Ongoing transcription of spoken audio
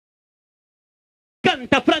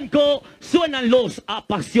canta Franco, suenan los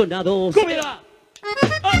apasionados. ¡Cumbia!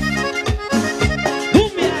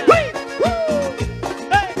 ¡Cumbia!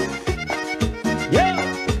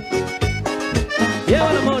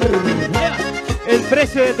 Lleva el amor, lleva. El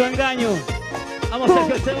precio de tu engaño. Vamos,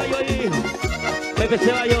 Sergio Ceballos ahí. Pepe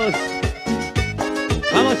Ceballos.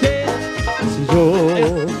 Vamos,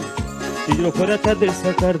 Si yo fuera tarde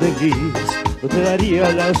esa tarde gris, no te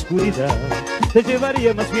daría la oscuridad. Te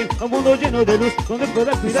llevaría más bien a un mundo lleno de luz, donde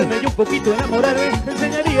pueda cuidarme y un poquito enamorarme. Te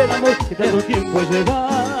enseñaría el amor que tanto tiempo he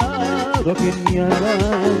llevado aquí en mi alma.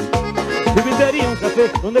 Te invitaría un café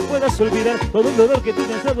donde puedas olvidar todo el dolor que tú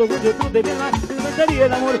pensado mucho tú de mi alma. Te inventaría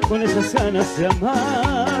el amor con esas ganas de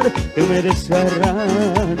amar que me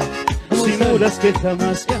desgarran. Simulas que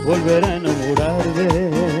jamás volverá a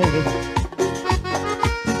enamorarme.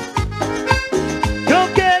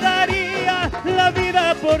 Yo quedaría la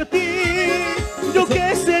vida por ti. Yo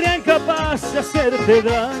que sería incapaz de hacerte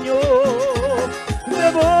daño.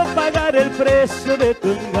 Debo pagar el precio de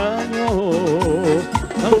tu engaño,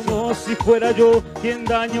 como si fuera yo quien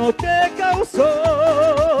daño te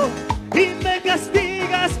causó. Y me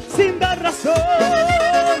castigas sin dar razón.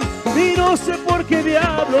 Y no sé por qué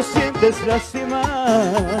diablos sientes lástima,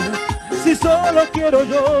 si solo quiero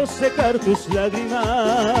yo secar tus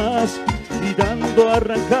lágrimas. Y dando a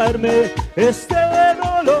arrancarme este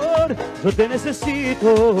dolor, yo te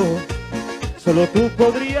necesito. Solo tú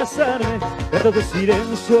podrías darme gato de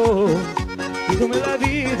silencio. Y tú me la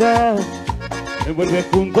vida, me vuelve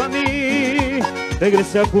junto a mí,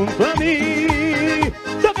 regresa junto a mí.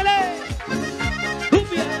 ¡Tócale!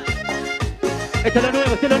 ¡Cumbia! Este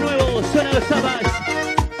es lo nuevo, suena los sabas.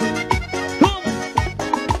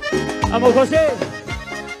 Vamos, José.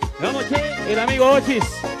 Vamos, Che. El amigo Ochis.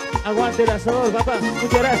 Aguante las dos, papá.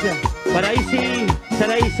 Muchas gracias. Para ahí sí,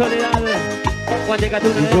 Saraí Soledad. Aguante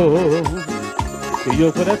Catuna. Si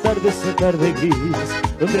yo fuera tarde esa tarde gris,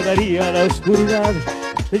 donde daría la oscuridad,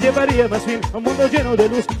 te llevaría más bien a un mundo lleno de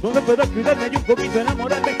luz, donde pueda cuidarme y un poquito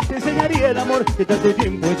enamorarme. Te enseñaría el amor que tanto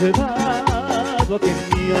tiempo he llevado aquí en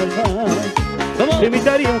mi alma. Te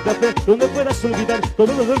invitaría a un café donde puedas olvidar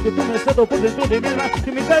todo el dolor que tú me has dado por dentro de mi alma. Te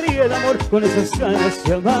invitaría el amor con esas ganas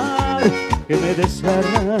de amar que me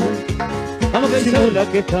desgarran. Vamos, que simula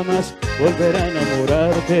que jamás volverá a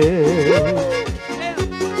enamorarte.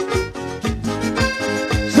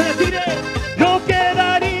 Yo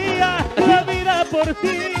quedaría la vida por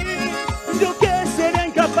ti. Yo que sería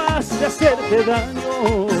incapaz de hacerte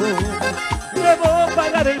daño. Debo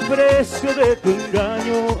pagar el precio de tu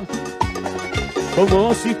engaño,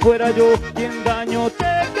 como si fuera yo quien daño te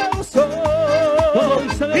causó.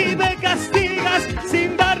 Y me castigas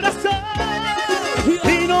sin dar razón.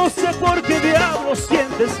 Y no sé por qué diablos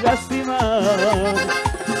sientes lástima,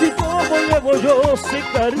 si cómo debo yo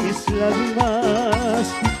secar mis lágrimas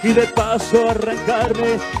y de paso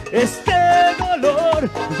arrancarme este dolor.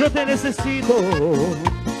 Yo te necesito.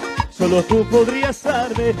 Solo tú podrías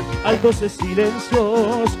darme altos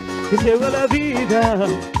silencios que lleva la vida.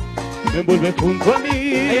 Me envuelve junto a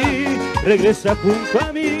mí, regresa junto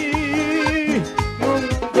a mí.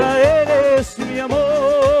 Nunca eres mi amor.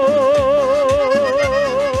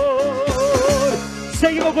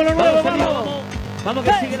 Seguimos con lo nuevo, vamos. Vamos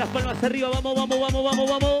que sigue las palmas arriba,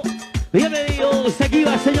 vamos. Bienvenidos, aquí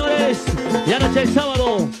va, señores. La noche del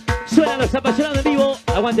sábado, suenan los apasionados en vivo.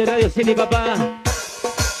 Aguante Radio City, papá.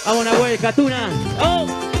 Vamos, Nahuel, Catuna. ¡Oh!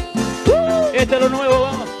 Esto es lo nuevo,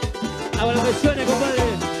 vamos. Hago las versiones, compadre.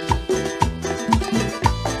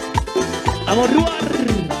 Vamos, Ruar.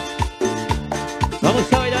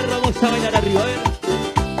 Vamos a bailar arriba, a ver.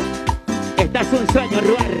 Estás un sueño,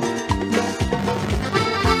 Ruar.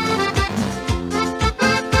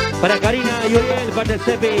 Para Karina y Uriel, para el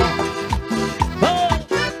Cepi. ¡Oh!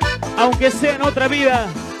 Aunque sea en otra vida.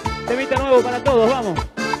 Temita nuevo para todos, vamos.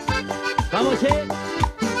 Vamos,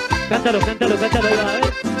 cántalo, ahí va, a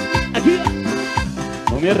ver. Aquí va.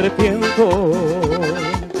 No me arrepiento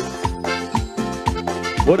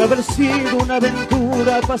por haber sido una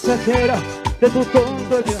aventura pasajera de tu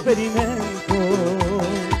tonto experimento.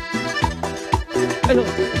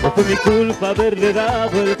 No fue mi culpa haberle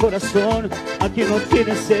dado el corazón a quien no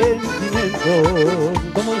tiene sentimiento.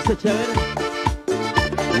 ¿Cómo dice Chávez?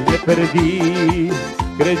 Me perdí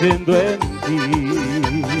creyendo en ti.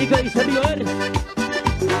 ¿Y qué dice Río? A ver.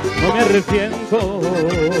 No me arrepiento.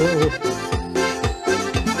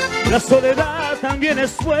 La soledad también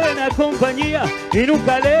es buena compañía y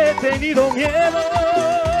nunca le he tenido miedo.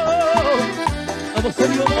 Vamos,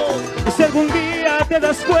 Sergio. Si algún día te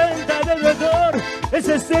das cuenta del error,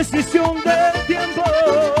 esa es decisión del tiempo.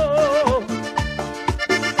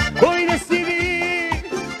 Hoy decidí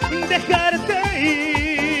dejarte ir.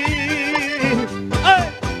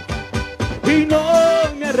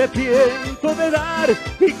 arrepiento de dar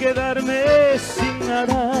y quedarme sin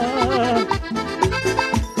nada.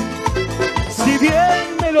 Si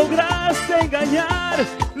bien me lograste engañar,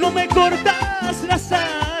 no me cortas las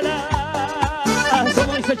alas.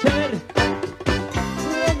 ¿Cómo dice Cher?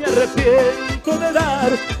 No me arrepiento de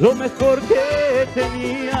dar lo mejor que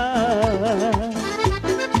tenía.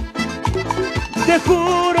 Te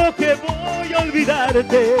juro que voy a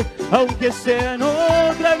olvidarte, aunque sea en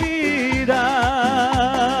otra vida.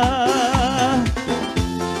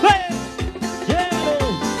 ¡Hey! ¡Llego!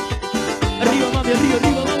 Arriba, mami, arriba,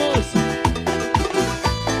 arriba, vamos.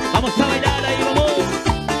 Vamos a bailar ahí, vamos.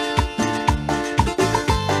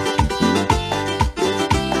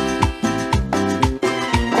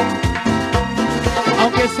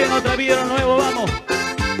 Aunque sea en otra vida, lo nuevo, vamos.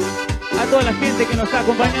 A toda la gente que nos está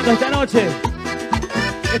acompañando esta noche.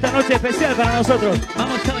 Esta noche especial para nosotros.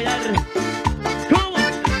 Vamos a bailar. ¿Cómo?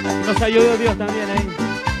 Nos ayudó Dios también ahí.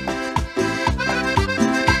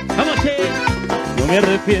 Vamos, Che. No me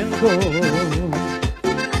arrepiento.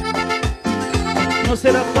 No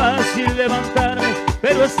será fácil levantarme,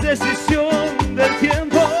 pero es decisión del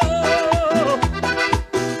tiempo.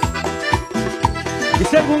 Y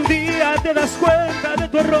si algún día te das cuenta de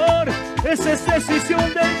tu error, esa es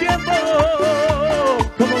decisión del tiempo.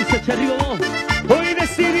 ¿Cómo dice Che arriba, vos? Hoy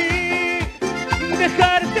decidí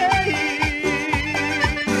dejarte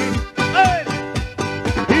ir. ¡Ay!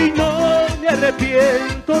 Y no me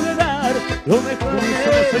arrepiento de dar lo mejor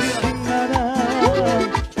sin nada.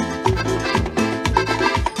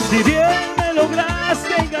 Si bien me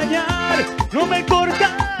lograste engañar, no me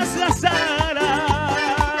cortas las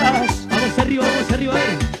alas. Vamos arriba,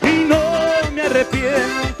 Y no me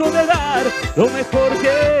arrepiento de dar lo mejor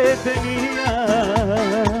que tenía.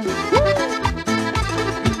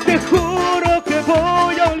 Te juro que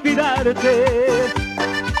voy a olvidarte,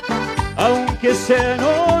 aunque sea en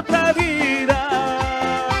otra vida.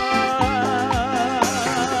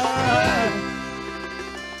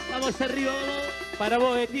 Vamos arriba, vamos. Para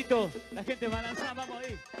vos, Tito, la gente balanza, vamos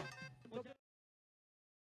ahí.